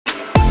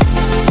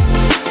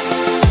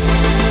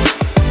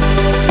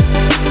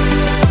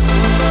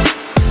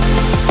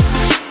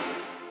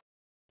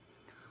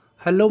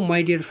Hello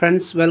my dear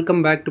friends,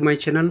 welcome back to my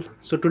channel.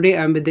 So today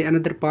I am with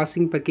another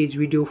passing package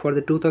video for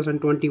the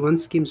 2021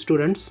 scheme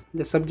students.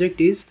 The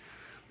subject is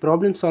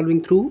problem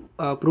solving through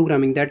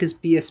programming, that is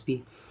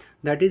PSP.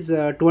 That is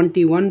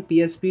 21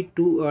 PSP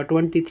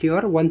 23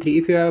 or 13.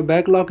 If you have a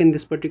backlog in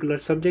this particular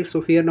subject,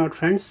 so fear not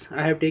friends,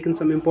 I have taken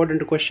some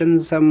important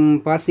questions,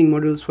 some passing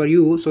modules for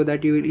you so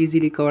that you will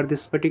easily cover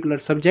this particular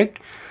subject.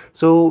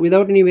 So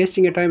without any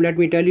wasting your time, let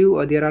me tell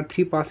you there are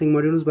 3 passing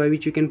modules by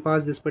which you can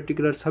pass this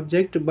particular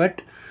subject,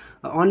 but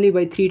only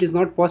by 3 it is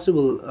not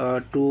possible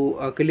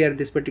to clear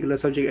this particular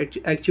subject.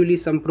 Actually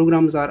some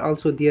programs are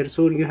also there,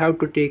 so you have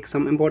to take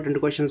some important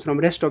questions from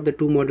rest of the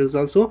 2 modules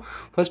also.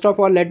 First of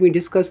all, let me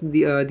discuss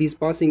these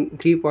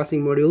 3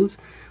 passing modules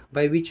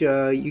by which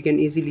you can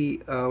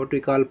easily what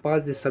we call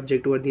pass this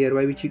subject over there,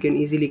 by which you can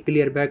easily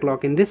clear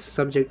backlog in this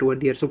subject over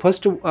there. So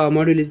first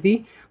module is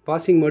the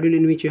passing module,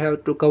 in which you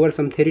have to cover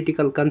some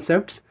theoretical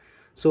concepts.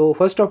 So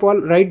first of all,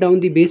 write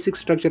down the basic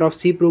structure of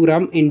C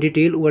program in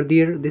detail over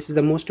there. This is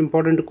the most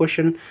important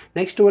question.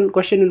 Next one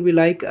question will be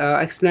like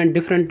explain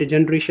different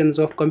generations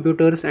of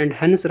computers, and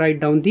hence write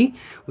down the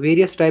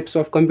various types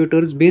of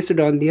computers based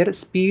on their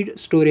speed,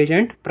 storage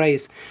and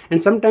price. And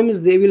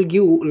sometimes they will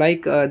give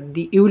like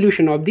the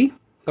evolution of the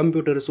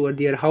computers over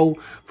there, how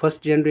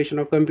first generation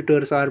of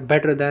computers are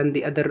better than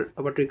the other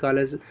what we call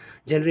as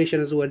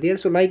generations over there.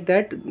 So like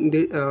that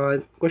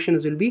the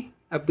questions will be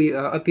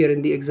appear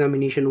in the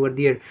examination over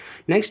there.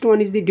 Next one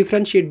is the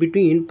differentiate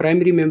between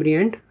primary memory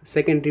and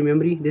secondary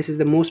memory. This is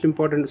the most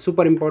important,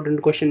 super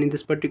important question in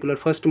this particular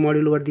first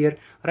module over there,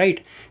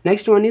 right?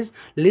 Next one is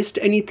list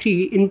any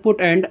 3 input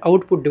and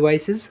output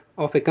devices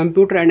of a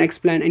computer and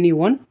explain any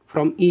one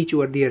from each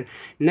over there.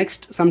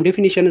 Next, some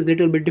definitions,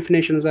 little bit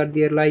definitions are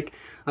there, like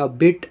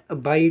bit,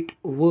 byte,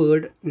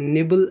 word,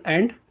 nibble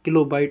and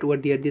kilobyte over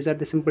there. These are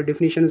the simple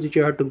definitions which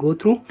you have to go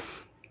through.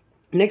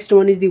 Next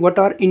one is the what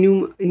are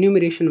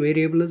enumeration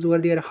variables over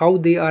there, how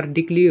they are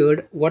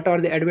declared, what are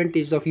the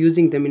advantages of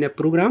using them in a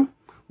program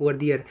over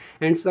there,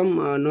 and some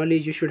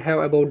knowledge you should have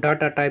about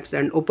data types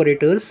and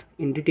operators.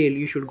 In detail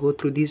you should go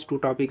through these 2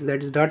 topics,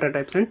 that is data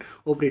types and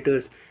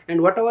operators. And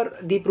whatever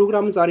the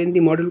programs are in the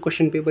model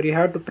question paper, you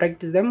have to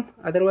practice them.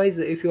 Otherwise,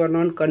 if you are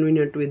not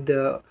convenient with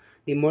the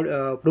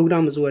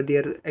programs over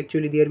there,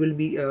 actually there will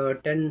be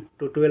 10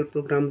 to 12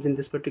 programs in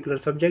this particular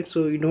subject,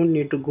 so you don't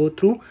need to go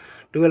through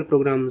 12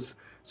 programs.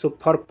 So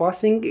for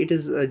passing, it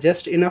is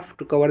just enough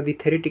to cover the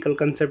theoretical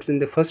concepts in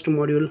the first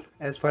module.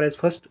 As far as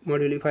first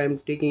module, if I am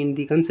taking in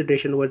the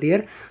consideration over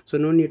there, so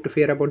no need to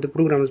fear about the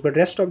programs. But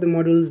rest of the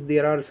modules,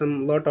 there are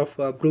some lot of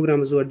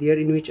programs over there,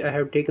 in which I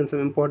have taken some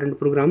important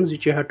programs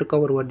which you have to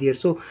cover over there.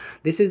 So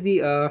this is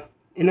the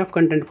enough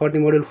content for the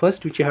module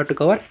first, which you have to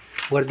cover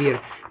over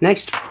there.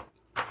 Next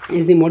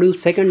is the module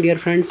second, dear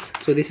friends.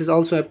 So this is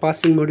also a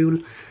passing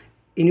module,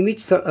 in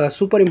which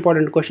super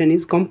important question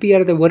is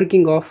compare the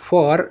working of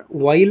for,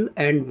 while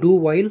and do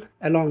while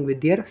along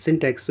with their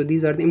syntax. So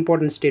these are the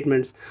important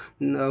statements.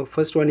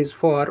 First one is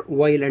for,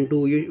 while and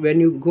do. When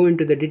you go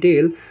into the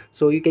detail,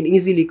 so you can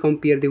easily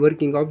compare the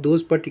working of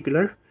those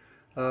particular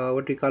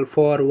what we call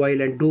for,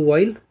 while and do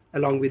while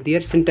along with their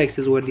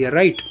syntaxes over there,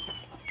 right?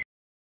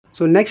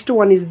 So next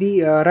one is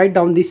the write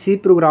down the C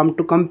program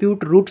to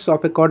compute roots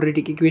of a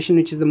quadratic equation,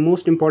 which is the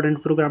most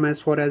important program as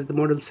far as the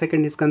module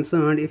second is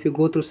concerned. If you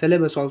go through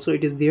syllabus also,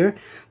 it is there,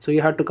 so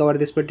you have to cover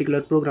this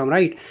particular program,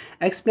 right?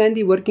 Explain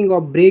the working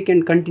of break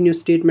and continue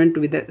statement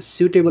with a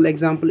suitable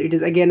example. It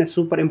is again a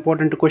super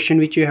important question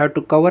which you have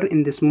to cover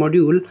in this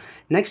module.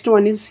 Next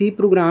one is C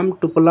program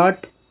to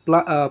plot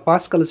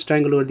Pascal's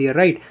triangle over there,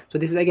 right? So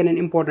this is again an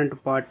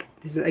important part.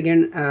 This is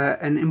again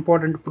an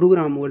important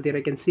program over there,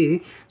 I can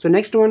see. So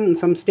next one,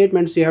 some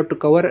statements you have to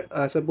cover.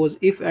 Suppose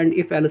if and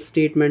if else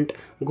statement,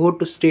 go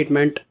to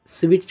statement,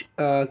 switch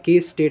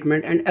case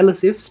statement and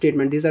else if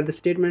statement. These are the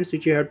statements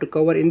which you have to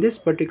cover in this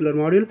particular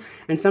module.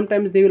 And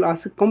sometimes they will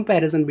ask a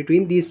comparison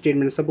between these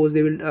statements. Suppose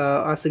they will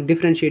ask a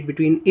differentiate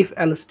between if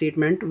else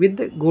statement with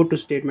the go to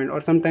statement,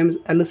 or sometimes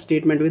else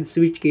statement with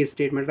switch case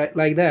statement, right?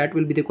 Like that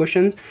will be the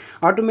questions.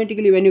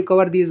 Automatically when you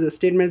cover these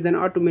statements, then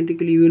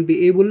automatically you will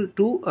be able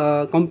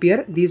to compare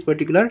these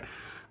particular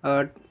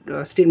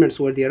statements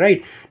over there,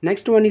 right?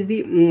 Next one is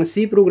the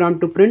C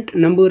program to print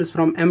numbers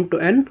from m to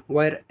n,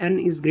 where n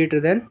is greater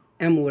than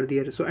m over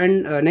there. So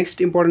and next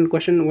important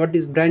question, what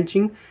is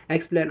branching?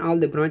 Explain all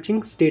the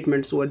branching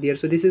statements over there.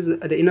 So this is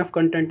the enough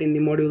content in the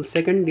module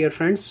second, dear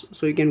friends,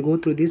 so you can go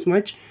through this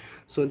much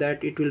so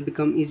that it will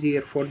become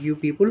easier for you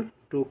people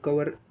to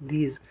cover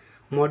these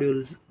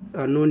modules.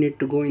 No need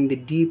to go in the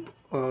deep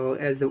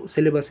as the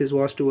syllabus is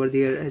vast over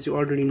there. As you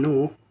already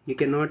know, you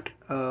cannot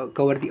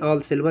cover the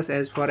all syllabus.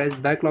 As far as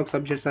backlog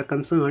subjects are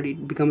concerned,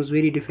 it becomes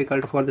very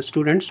difficult for the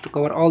students to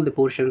cover all the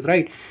portions,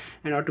 right?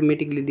 And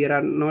automatically there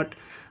are not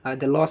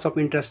the loss of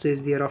interest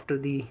is there after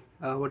the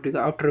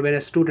after when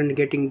a student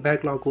getting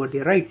backlog over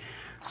there, right?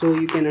 So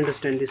you can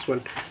understand this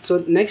one.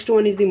 So next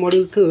one is the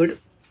module third,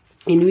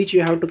 in which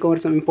you have to cover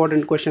some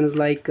important questions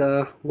like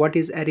what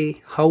is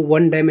array, how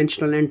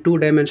one-dimensional and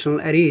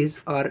two-dimensional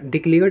arrays are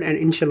declared and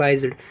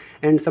initialized,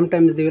 and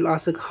sometimes they will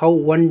ask how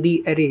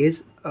 1D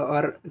arrays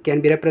or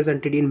can be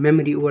represented in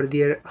memory over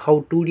there,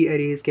 how 2D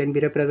arrays can be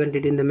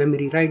represented in the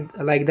memory, right?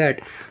 Like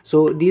that.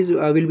 So these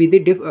will be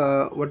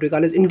the what we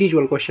call as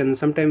individual questions.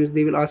 Sometimes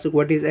they will ask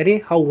what is array,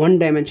 how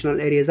one-dimensional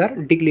arrays are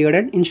declared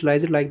and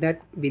initialized, like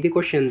that be the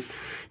questions.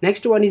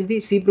 Next one is the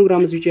C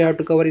programs which you have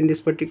to cover in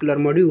this particular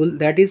module,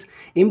 that is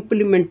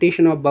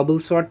implementation of bubble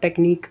sort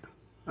technique.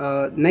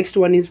 Next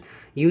one is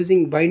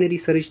using binary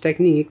search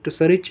technique to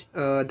search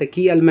the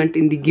key element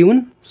in the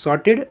given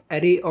sorted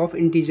array of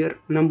integer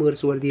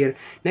numbers over there.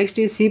 Next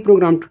is C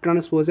program to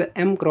transpose a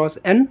M cross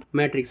N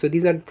matrix. So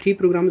these are three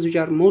programs which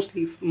are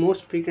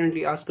most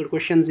frequently asked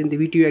questions in the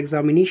VTU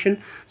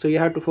examination. So you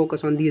have to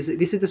focus on these.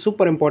 This is the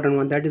super important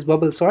one, that is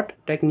bubble sort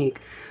technique,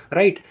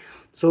 right?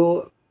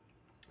 So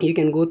you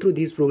can go through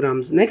these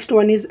programs. Next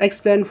one is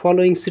explain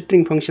following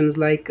string functions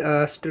like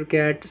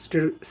strcat,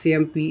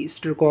 cmp,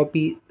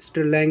 strcopy,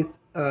 strlength,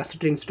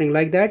 string,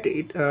 like that.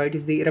 It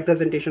is the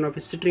representation of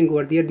a string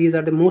over there. These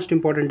are the most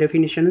important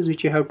definitions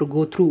which you have to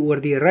go through over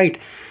there, right?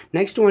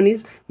 Next one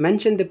is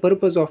mention the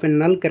purpose of a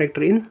null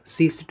character in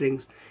C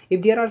strings.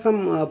 If there are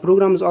some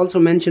programs also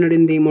mentioned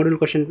in the model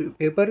question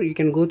paper, you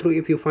can go through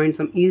if you find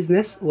some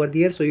easiness over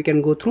there, so you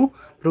can go through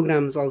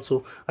programs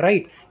also,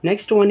 right?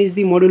 Next one is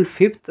the module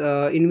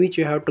 5th, in which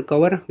you have to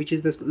cover, which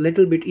is this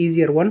little bit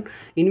easier one,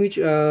 in which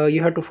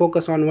you have to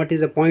focus on what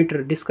is a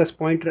pointer, discuss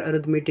pointer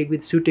arithmetic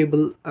with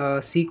suitable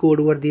C code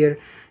over there.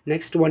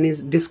 Next one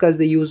is discuss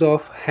the use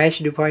of hash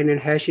define and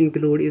hash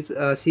include is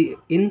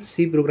in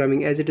C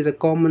programming, as it is a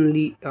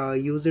commonly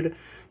used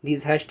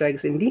these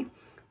hashtags in the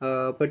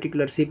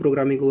particular C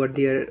programming over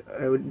there.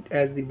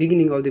 As the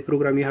beginning of the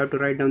program you have to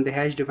write down the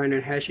hash define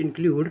and hash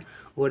include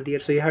over there,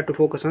 so you have to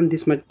focus on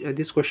this much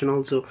this question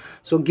also.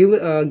 So give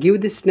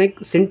this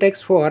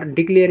syntax for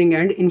declaring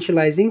and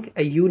initializing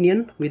a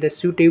union with a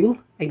suitable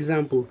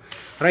example,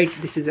 right?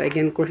 This is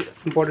again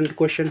important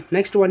question.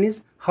 Next one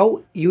is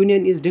how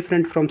union is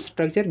different from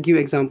structure, give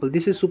example.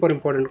 This is super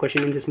important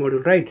question in this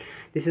module, right?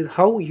 This is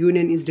how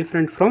union is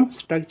different from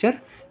structure,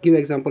 give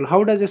example.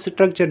 How does a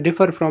structure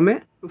differ from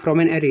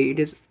an array? It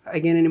is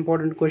again an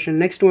important question.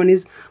 Next one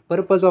is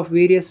purpose of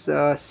various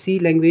C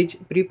language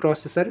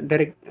preprocessor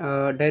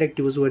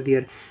directives over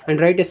there,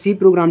 and write a C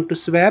program to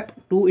swap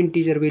two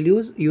integer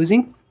values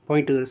using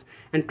pointers.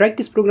 And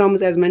practice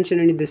programs as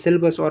mentioned in the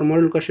syllabus or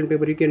model question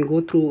paper, you can go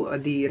through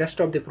the rest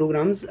of the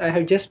programs. I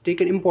have just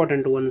taken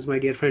important ones, my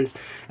dear friends.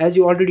 As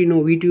you already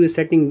know, VTU is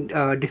setting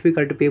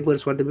difficult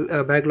papers for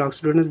the backlog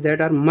students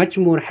that are much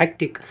more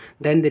hectic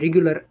than the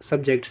regular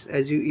subjects,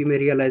 as you may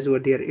realize over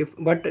there.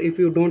 But if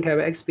you don't have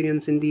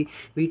experience in the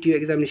VTU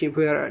examination, if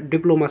you are a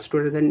diploma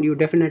student, then you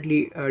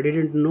definitely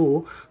didn't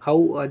know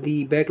how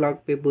the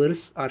backlog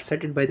papers are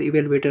set by the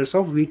evaluators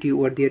of VTU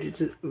over there.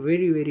 It's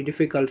very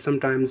difficult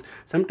sometimes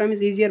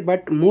easier,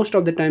 but most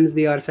of the times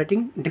they are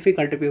setting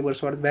difficult papers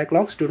for the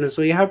backlog students.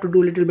 So you have to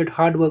do a little bit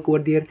hard work over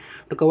there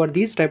to cover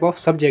these type of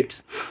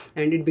subjects,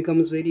 and it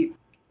becomes very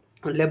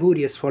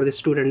laborious for the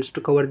students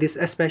to cover this,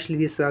 especially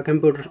this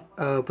computer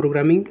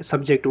programming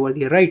subject over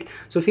there, right?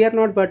 So fear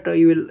not, but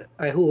you will,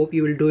 I hope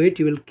you will do it.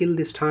 You will kill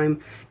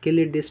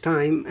it this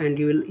time, and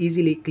you will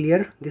easily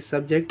clear this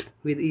subject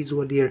with ease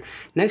over there.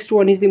 Next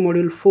one is the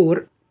module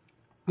 4,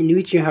 in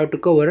which you have to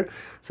cover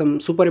some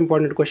super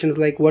important questions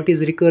like what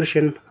is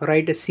recursion,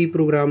 write a C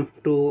program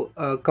to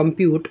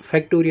compute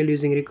factorial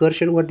using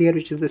recursion over there,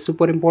 which is the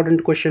super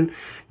important question.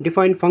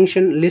 Define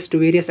function, list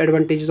various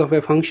advantages of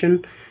a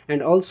function,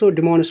 and also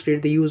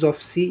demonstrate the use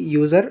of C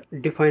user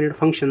defined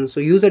functions. So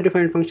user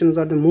defined functions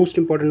are the most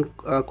important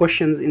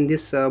questions in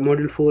this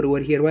module 4 over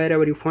here.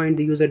 Wherever you find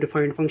the user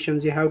defined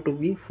functions, you have to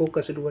be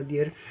focused over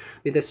there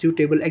with a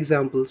suitable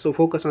example. So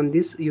focus on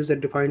this user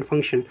defined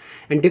function,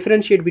 and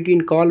differentiate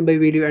between call by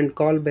value and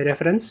call by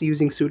reference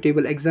using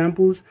suitable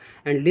examples,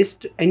 and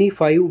list any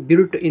 5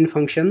 built-in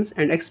functions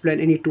and explain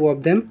any 2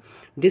 of them.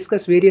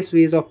 Discuss various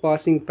ways of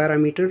passing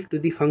parameter to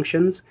the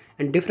functions,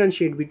 and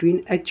differentiate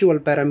between actual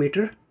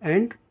parameter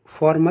and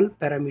formal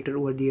parameter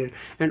over there.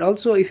 And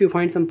also, if you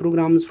find some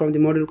programs from the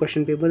model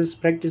question papers,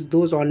 practice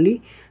those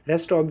only.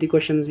 Rest of the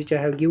questions which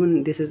I have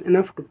given, this is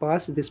enough to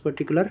pass this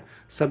particular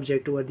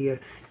subject over there.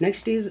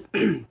 Next is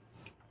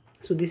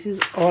so this is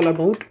all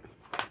about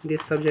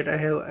this subject.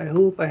 I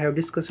hope I have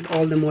discussed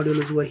all the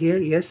modules over here.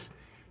 Yes,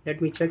 let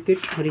me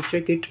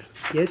recheck it.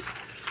 Yes,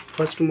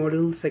 first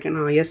module,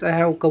 second, yes, I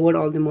have covered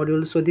all the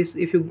modules. So this,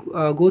 if you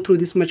go through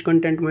this much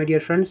content, my dear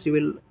friends, you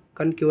will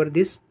conquer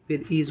this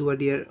with ease over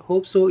there.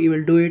 Hope so you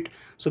will do it.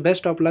 So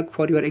best of luck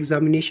for your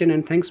examination,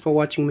 and thanks for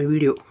watching my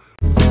video.